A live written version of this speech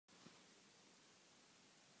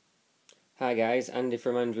Hi guys, Andy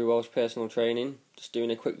from Andrew Walsh Personal Training. Just doing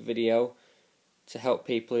a quick video to help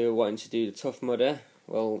people who are wanting to do the Tough Mudder.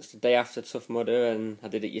 Well, it's the day after Tough Mudder and I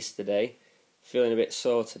did it yesterday. Feeling a bit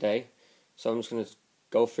sore today, so I'm just going to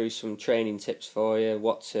go through some training tips for you,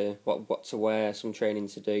 what to wear, some training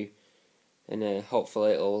to do, and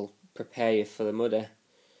hopefully it'll prepare you for the mudder.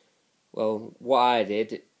 Well, what I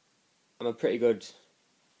did, I'm a pretty good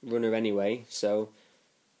runner anyway, so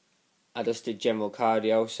I just did general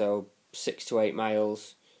cardio, so 6 to 8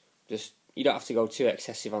 miles. Just, you don't have to go too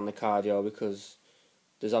excessive on the cardio because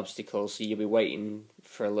there's obstacles, so you'll be waiting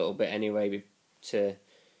for a little bit anyway to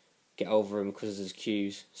get over them because there's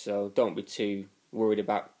queues. So don't be too worried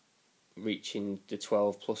about reaching the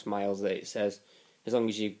 12 plus miles that it says. As long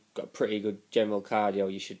as you've got pretty good general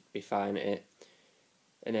cardio, you should be fine at it.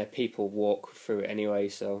 And people walk through it anyway,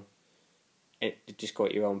 so just go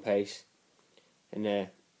at your own pace. And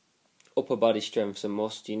upper body strength's a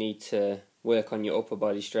must. You need to work on your upper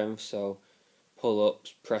body strength, so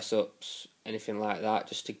pull-ups, press-ups, anything like that,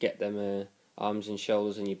 just to get them arms and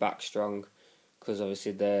shoulders and your back strong, because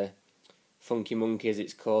obviously the funky monkey, as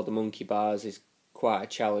it's called, the monkey bars, is quite a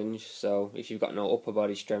challenge. So if you've got no upper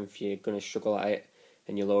body strength, you're going to struggle at it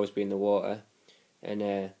and you'll always be in the water. And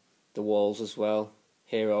the walls as well,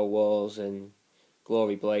 hero walls and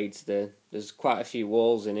glory blades, there's quite a few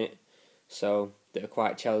walls in it, so that are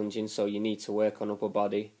quite challenging, so you need to work on upper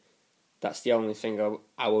body. That's the only thing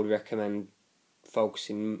I would recommend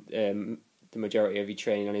focusing the majority of your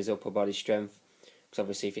training on, is upper body strength, because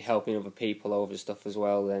obviously if you're helping other people over stuff as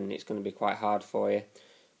well, then it's going to be quite hard for you.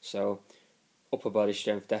 So upper body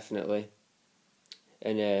strength definitely,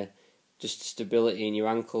 and just stability in your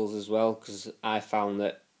ankles as well, because I found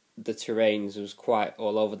that the terrains was quite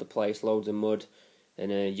all over the place, loads of mud,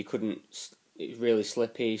 and you couldn't, it was really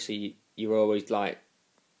slippy, so you're always like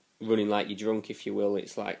running like you're drunk, if you will.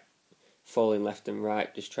 It's like falling left and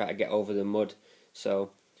right, just try to get over the mud.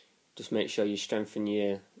 So just make sure you strengthen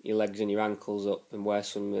your legs and your ankles up, and wear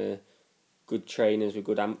some good trainers with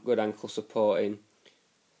good ankle supporting.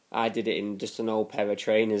 I did it in just an old pair of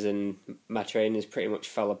trainers, and my trainers pretty much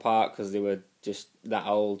fell apart because they were just that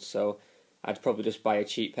old, so I'd probably just buy a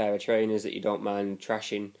cheap pair of trainers that you don't mind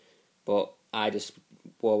trashing. But I just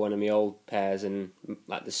wore one of my old pairs, and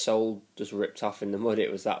like the sole just ripped off in the mud.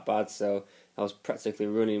 It was that bad, so I was practically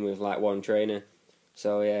running with like one trainer.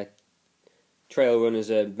 So yeah, trail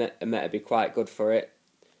runners are meant to be quite good for it,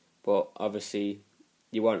 but obviously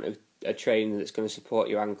you want a trainer that's going to support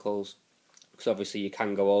your ankles, because obviously you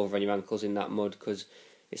can go over on your ankles in that mud, because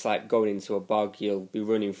it's like going into a bog. You'll be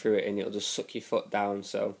running through it and it'll just suck your foot down,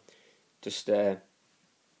 so just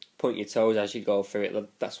point your toes as you go through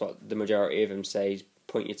it. That's what the majority of them say, is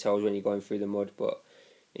point your toes when you're going through the mud. But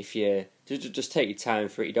if you just take your time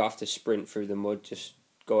for it, you don't have to sprint through the mud, just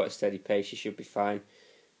go at a steady pace, you should be fine.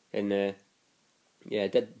 And yeah,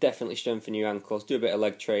 definitely strengthen your ankles. Do a bit of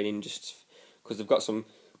leg training, just because they've got some,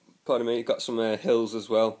 hills as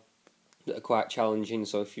well that are quite challenging.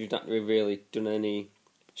 So if you've not really done any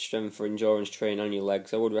strength or endurance training on your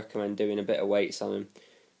legs, I would recommend doing a bit of weights on them.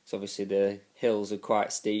 So obviously the hills are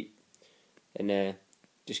quite steep, and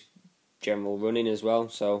just general running as well.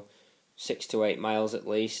 So 6 to 8 miles at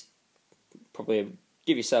least. Probably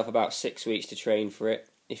give yourself about 6 weeks to train for it.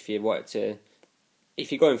 If you want to,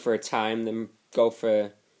 if you're going for a time, then go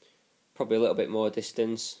for probably a little bit more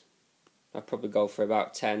distance. I'd probably go for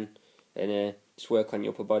about 10, and just work on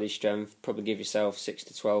your upper body strength. Probably give yourself 6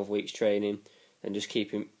 to 12 weeks training, and just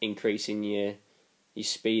keep increasing your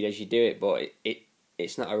speed as you do it. But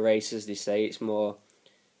it's not a race, as they say. It's more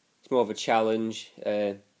of a challenge.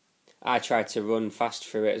 I tried to run fast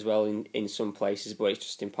through it as well in some places, but it's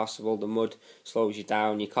just impossible. The mud slows you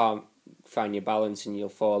down. You can't find your balance, and you'll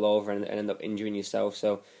fall over and end up injuring yourself.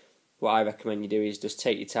 So what I recommend you do is just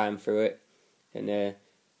take your time through it, and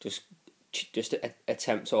just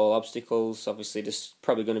attempt all obstacles. Obviously, there's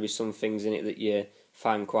probably going to be some things in it that you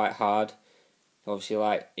find quite hard. Obviously,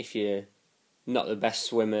 like if you're not the best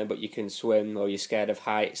swimmer but you can swim, or you're scared of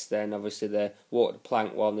heights, then obviously the water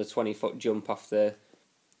plank one, the 20-foot jump off the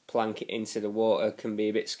plank into the water, can be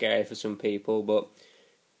a bit scary for some people. But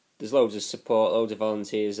there's loads of support, loads of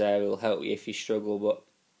volunteers there who'll help you if you struggle. But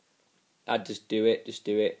I'd just do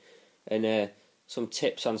it. And some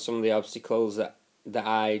tips on some of the obstacles that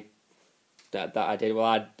I did. Well,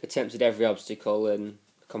 I attempted every obstacle and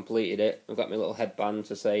completed it. I've got my little headband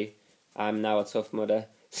to say I'm now a Tough Mudder.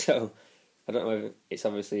 So I don't know if it's,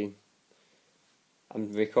 obviously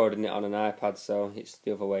I'm recording it on an iPad, so it's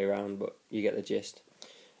the other way around, but you get the gist.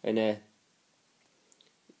 And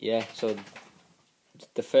yeah, so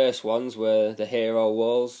the first ones were the hero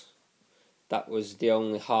walls. that was the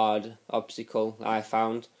only hard obstacle I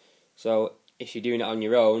found. So if you're doing it on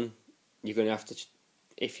your own, you're going to have to,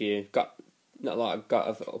 if you've got not a lot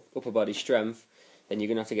of upper body strength, then you're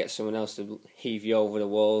going to have to get someone else to heave you over the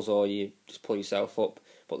walls, or you just pull yourself up.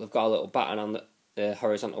 But they've got a little batten on the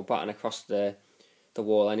horizontal batten across the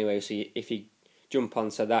wall anyway, so if you jump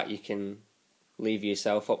onto that, you can lever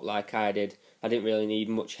yourself up like I did. I didn't really need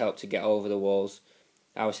much help to get over the walls.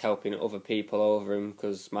 I was helping other people over them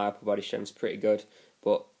because my upper body strength's pretty good.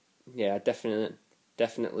 But yeah,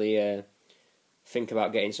 definitely think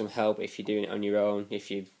about getting some help if you're doing it on your own,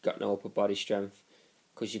 if you've got no upper body strength,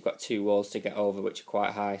 because you've got 2 walls to get over which are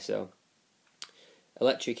quite high. So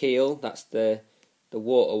electric eel, that's the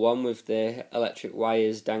water one with the electric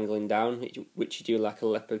wires dangling down, which you do like a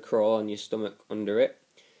leopard crawl on your stomach under it.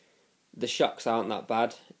 The shocks aren't that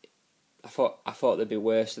bad. I thought they'd be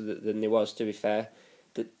worse than they was, to be fair.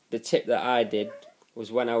 The tip that I did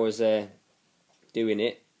was when I was doing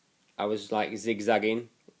it, I was like zigzagging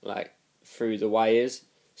like through the wires,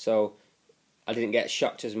 so I didn't get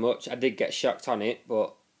shocked as much. I did get shocked on it,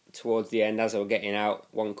 but towards the end, as I was getting out,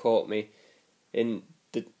 one caught me. And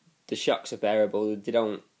the shocks are bearable. They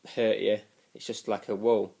don't hurt you. It's just like a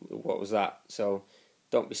whoa, what was that? So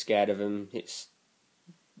don't be scared of them.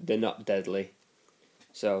 They're not deadly.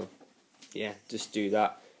 So yeah, just do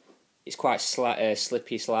that. It's quite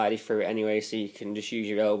slippy, slidey through it anyway, so you can just use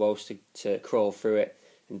your elbows to crawl through it,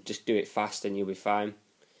 and just do it fast and you'll be fine.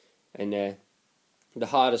 And the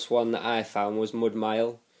hardest one that I found was Mud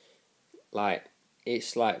Mile. Like,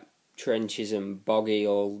 it's like trenches and boggy,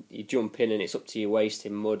 or you jump in and it's up to your waist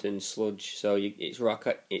in mud and sludge, so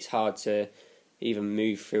it's hard to even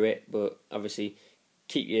move through it. But obviously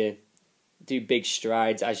do big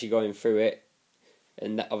strides as you're going through it,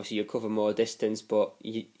 and that obviously you'll cover more distance, but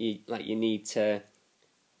you need to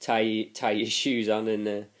tie your shoes on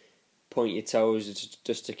and point your toes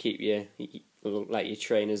just to keep your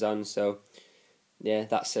trainers on. So yeah,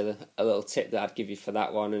 that's a little tip that I'd give you for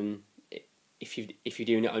that one. And if you're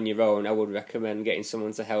doing it on your own, I would recommend getting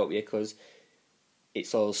someone to help you, because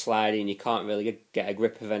it's all sliding, you can't really get a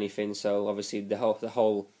grip of anything. So obviously the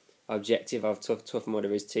whole objective of Tough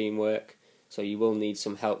Mudder is teamwork, so you will need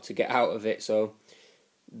some help to get out of it. So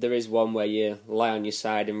there is one where you lie on your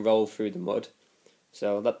side and roll through the mud.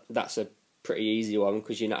 So that's a pretty easy one,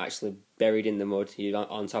 because you're not actually buried in the mud, you're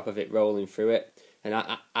on top of it rolling through it. And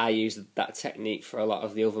I use that technique for a lot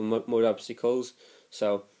of the other mud obstacles.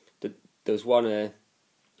 So there's one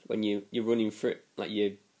when you're running through it, like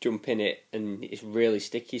you jump in it and it's really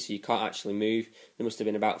sticky, so you can't actually move. There must have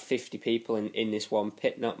been about 50 people in this one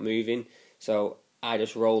pit not moving, so I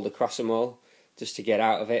just rolled across them all just to get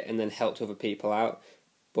out of it, and then helped other people out.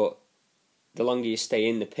 But the longer you stay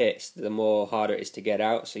in the pits, the more harder it is to get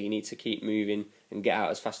out, so you need to keep moving and get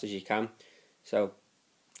out as fast as you can. So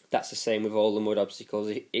that's the same with all the mud obstacles.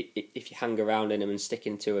 If you hang around in them and stick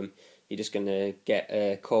into them, you're just going to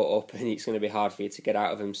get caught up, and it's going to be hard for you to get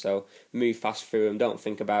out of them. So move fast through them, don't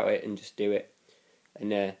think about it, and just do it.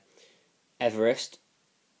 And Everest,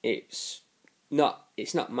 it's not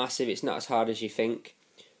massive, it's not as hard as you think.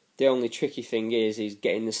 The only tricky thing is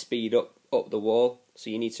getting the speed up the wall. So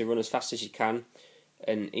you need to run as fast as you can,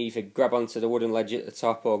 and either grab onto the wooden ledge at the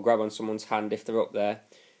top or grab on someone's hand if they're up there.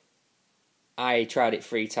 I tried it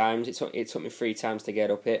 3 times. It took me 3 times to get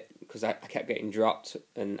up it, because I kept getting dropped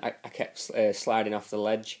and I kept sliding off the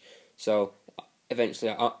ledge. So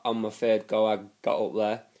eventually, on my 3rd go, I got up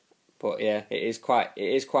there. But yeah, it is quite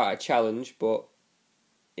a challenge, but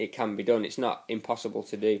it can be done. It's not impossible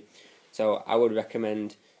to do. So I would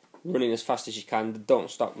recommend running as fast as you can. Don't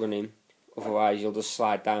stop running, otherwise you'll just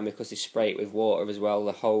slide down, because they spray it with water as well,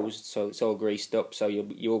 the hose, so it's all greased up, so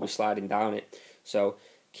you'll be sliding down it. So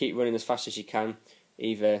keep running as fast as you can.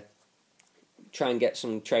 Either try and get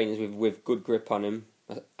some trainers with good grip on them.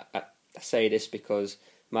 I say this because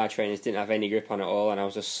my trainers didn't have any grip on it at all, and I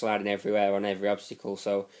was just sliding everywhere on every obstacle.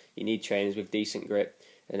 So you need trainers with decent grip,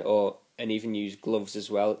 and even use gloves as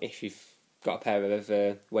well. If you've got a pair of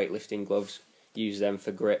weightlifting gloves, use them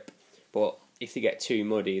for grip. But if they get too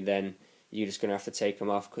muddy, then you're just going to have to take them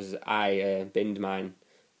off, because I binned mine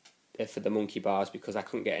for the monkey bars because I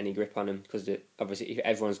couldn't get any grip on them, because obviously if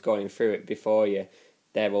everyone's going through it before you,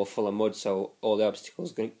 they're all full of mud, so all the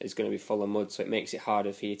obstacles is going to be full of mud, so it makes it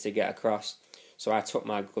harder for you to get across. So I took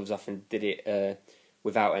my gloves off and did it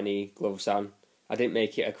without any gloves on. I didn't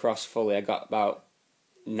make it across fully. I got about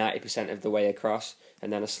 90% of the way across,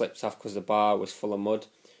 and then I slipped off because the bar was full of mud.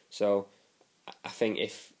 So I think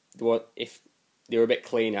if they were a bit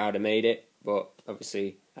cleaner, I'd have made it, but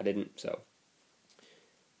obviously I didn't. So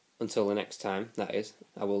until the next time, that is,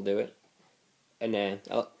 I will do it. And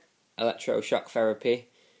electroshock therapy.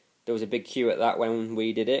 There was a big queue at that when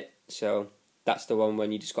we did it, so that's the one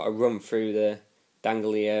when you just got to run through the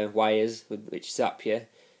dangly wires which zap you.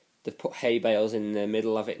 They've put hay bales in the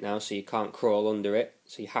middle of it now, so you can't crawl under it,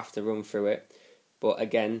 so you have to run through it. But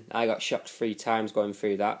again, I got shocked 3 times going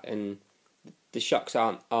through that, and the shocks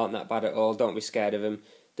aren't that bad at all. Don't be scared of them.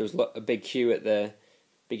 There was a big queue at the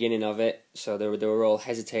beginning of it, so they were all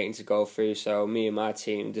hesitating to go through. So me and my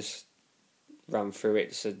team just ran through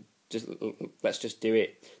it. So let's just do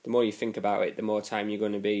it. The more you think about it, the more time you're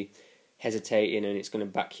going to be hesitating, and it's going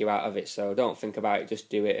to back you out of it. So don't think about it. Just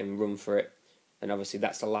do it and run for it. And obviously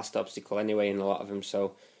that's the last obstacle anyway in a lot of them.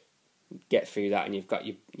 So get through that, and you've got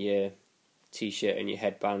your t-shirt and your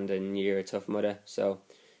headband, and you're a tough mudder. So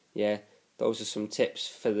yeah, those are some tips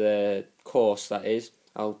for the course, that is.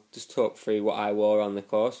 I'll just talk through what I wore on the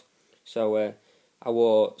course. So I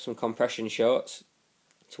wore some compression shorts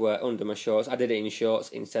to wear under my shorts. I did it in shorts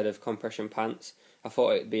instead of compression pants. I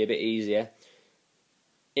thought it would be a bit easier.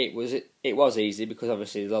 It was easy because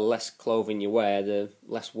obviously the less clothing you wear, the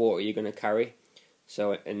less water you're going to carry.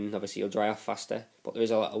 So, and obviously you'll dry off faster. But there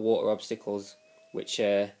is a lot of water obstacles which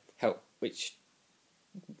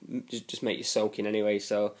just make you soaking anyway.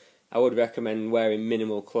 So I would recommend wearing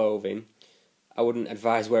minimal clothing. I wouldn't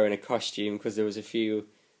advise wearing a costume because there was a few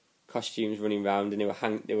costumes running around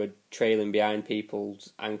and they were trailing behind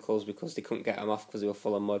people's ankles because they couldn't get them off because they were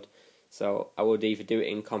full of mud. So I would either do it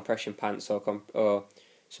in compression pants or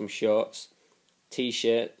some shorts.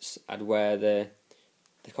 T-shirts, I'd wear the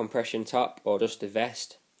compression top or just a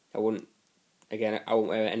vest. I won't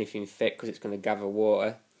wear anything thick because it's going to gather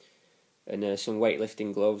water. And some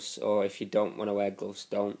weightlifting gloves, or if you don't want to wear gloves,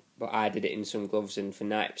 don't. But I did it in some gloves, and for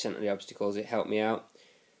 90% of the obstacles it helped me out.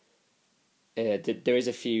 There is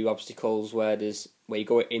a few obstacles where you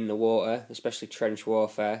go in the water, especially trench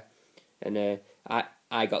warfare, and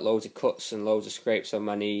I got loads of cuts and loads of scrapes on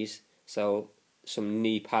my knees, so some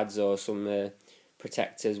knee pads or some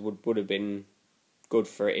protectors would have been good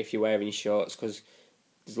for it if you're wearing shorts, because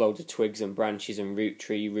there's loads of twigs and branches and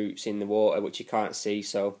tree roots in the water which you can't see,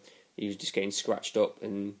 so he was just getting scratched up,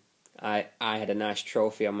 and I had a nice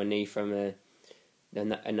trophy on my knee from a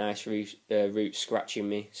nice root scratching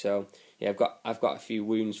me. So yeah, I've got a few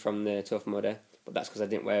wounds from the Tough Mudder, but that's because I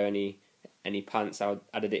didn't wear any pants. I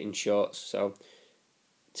did it in shorts. So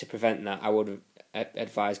to prevent that, I would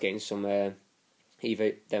advise getting some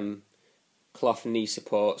either them cloth knee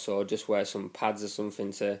supports or just wear some pads or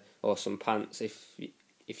something or some pants if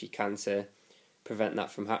you can, to prevent that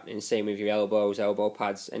from happening. Same with your elbows, elbow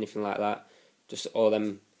pads, anything like that. Just all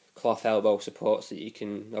them cloth elbow supports that you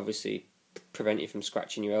can obviously prevent you from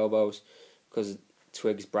scratching your elbows, because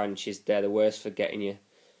twigs, branches, they're the worst for getting you.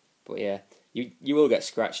 But yeah, you will get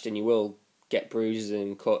scratched and you will get bruises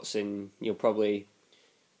and cuts, and you'll probably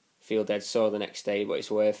feel dead sore the next day, but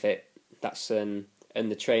it's worth it. That's and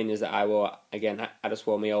the trainers that I wore, again, I just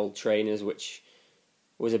wore my old trainers, which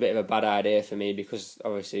was a bit of a bad idea for me because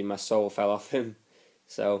obviously my sole fell off them.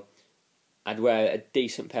 So I'd wear a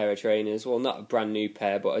decent pair of trainers, well, not a brand new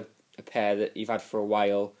pair, but a pair that you've had for a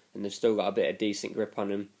while and they've still got a bit of decent grip on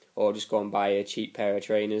them, or just go and buy a cheap pair of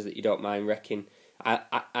trainers that you don't mind wrecking.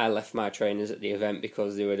 I left my trainers at the event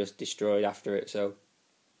because they were just destroyed after it. So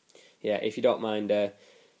yeah, if you don't mind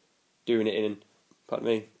doing it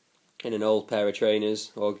in an old pair of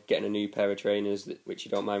trainers, or getting a new pair of trainers which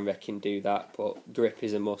you don't mind wrecking, do that. But grip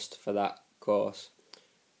is a must for that course.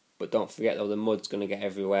 But don't forget though, the mud's going to get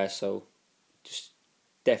everywhere, so just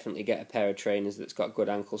definitely get a pair of trainers that's got good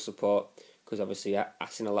ankle support, because obviously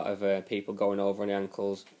I've seen a lot of people going over on the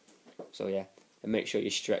ankles. So yeah, and make sure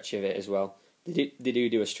you stretch of it as well. They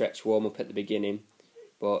do a stretch warm up at the beginning,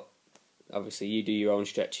 but obviously you do your own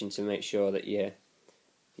stretching to make sure that you're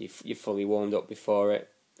fully warmed up before it.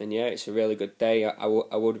 And yeah, it's a really good day. I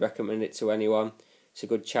would recommend it to anyone. It's a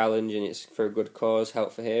good challenge and it's for a good cause,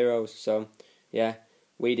 Help for Heroes. So yeah,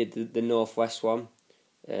 we did the Northwest one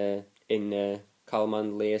in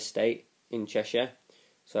Colmanley Estate in Cheshire.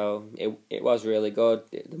 So it was really good.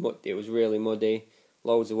 It was really muddy,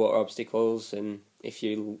 loads of water obstacles, and if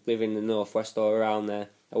you live in the Northwest or around there,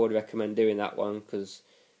 I would recommend doing that one because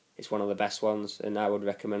it's one of the best ones, and I would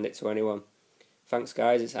recommend it to anyone. Thanks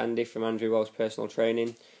guys, it's Andy from Andrew Walsh Personal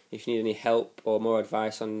Training. If you need any help or more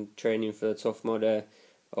advice on training for the Tough Mudder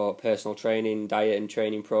or personal training, diet and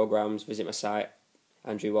training programs, visit my site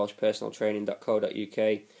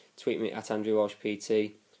andrewwalshpersonaltraining.co.uk. Tweet me at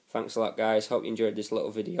andrewwalshpt. Thanks a lot guys, hope you enjoyed this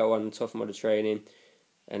little video on Tough Mudder training.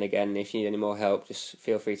 And again, if you need any more help, just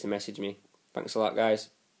feel free to message me. Thanks a lot guys.